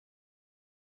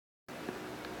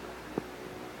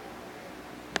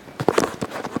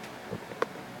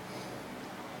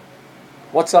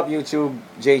What's up, YouTube?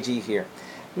 JG here.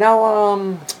 Now,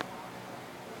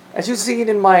 as you see it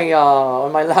in my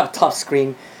on my laptop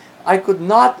screen, I could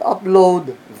not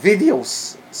upload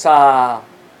videos sa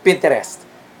Pinterest.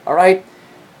 All right,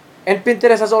 and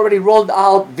Pinterest has already rolled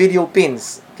out video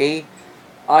pins. Okay,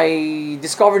 I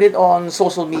discovered it on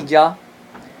social media,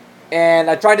 and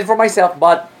I tried it for myself.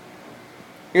 But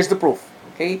here's the proof.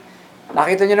 Okay,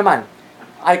 nakita nyo naman,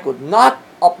 I could not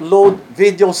upload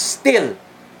videos still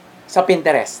sa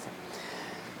Pinterest.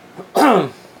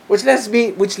 which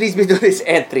leads me to this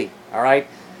entry. All right.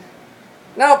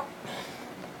 Now,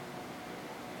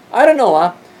 I don't know,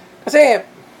 kasi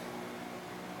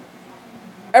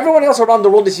everyone else around the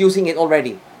world is using it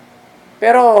already.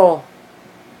 Pero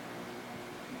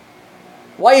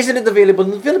why isn't it available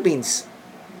in the Philippines?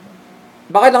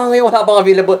 Bakit lang ngayon wala pang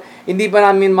available? Hindi pa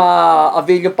namin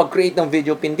ma-avail yung pag-create ng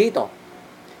video pin dito.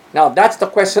 Now, that's the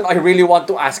question I really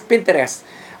want to ask Pinterest.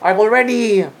 I've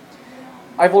already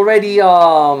what you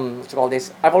call this?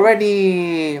 I've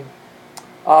already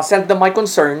sent them my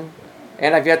concern,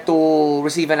 and I've yet to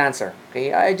receive an answer. Okay,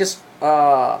 I just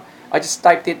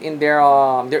typed it in their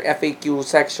FAQ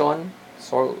section.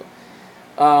 So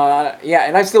yeah,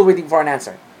 and I'm still waiting for an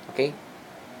answer. Okay,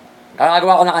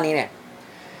 nagawa ko na kanina.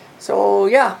 So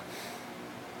yeah,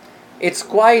 it's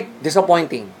quite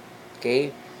disappointing. Okay,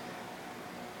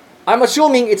 I'm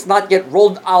assuming it's not yet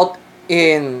rolled out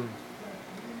in,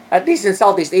 at least in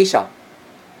Southeast Asia,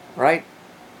 right?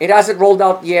 It hasn't rolled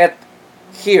out yet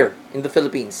here in the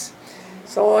Philippines.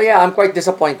 So yeah, I'm quite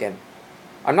disappointed.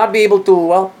 I'm not be able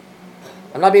to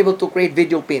create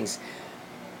video pins.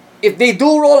 If they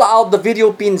do roll out the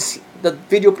video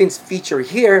pins feature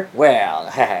here,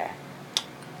 well,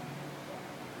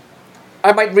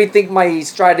 I might rethink my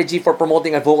strategy for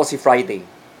promoting Advocacy Friday.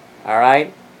 All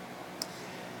right.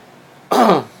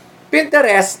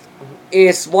 Pinterest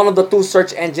is one of the two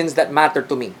search engines that matter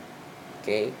to me.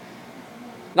 Okay.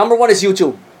 Number one is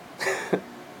YouTube.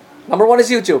 Number one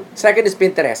is YouTube. Second is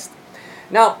Pinterest.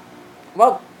 Now,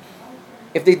 well,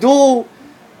 if they do,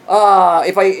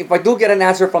 if I do get an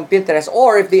answer from Pinterest,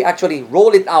 or if they actually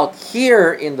roll it out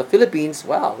here in the Philippines,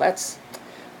 well,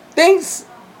 things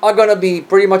are gonna be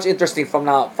pretty much interesting from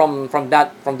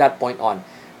that point on.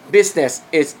 Business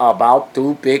is about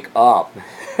to pick up.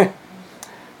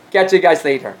 Catch you guys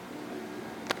later.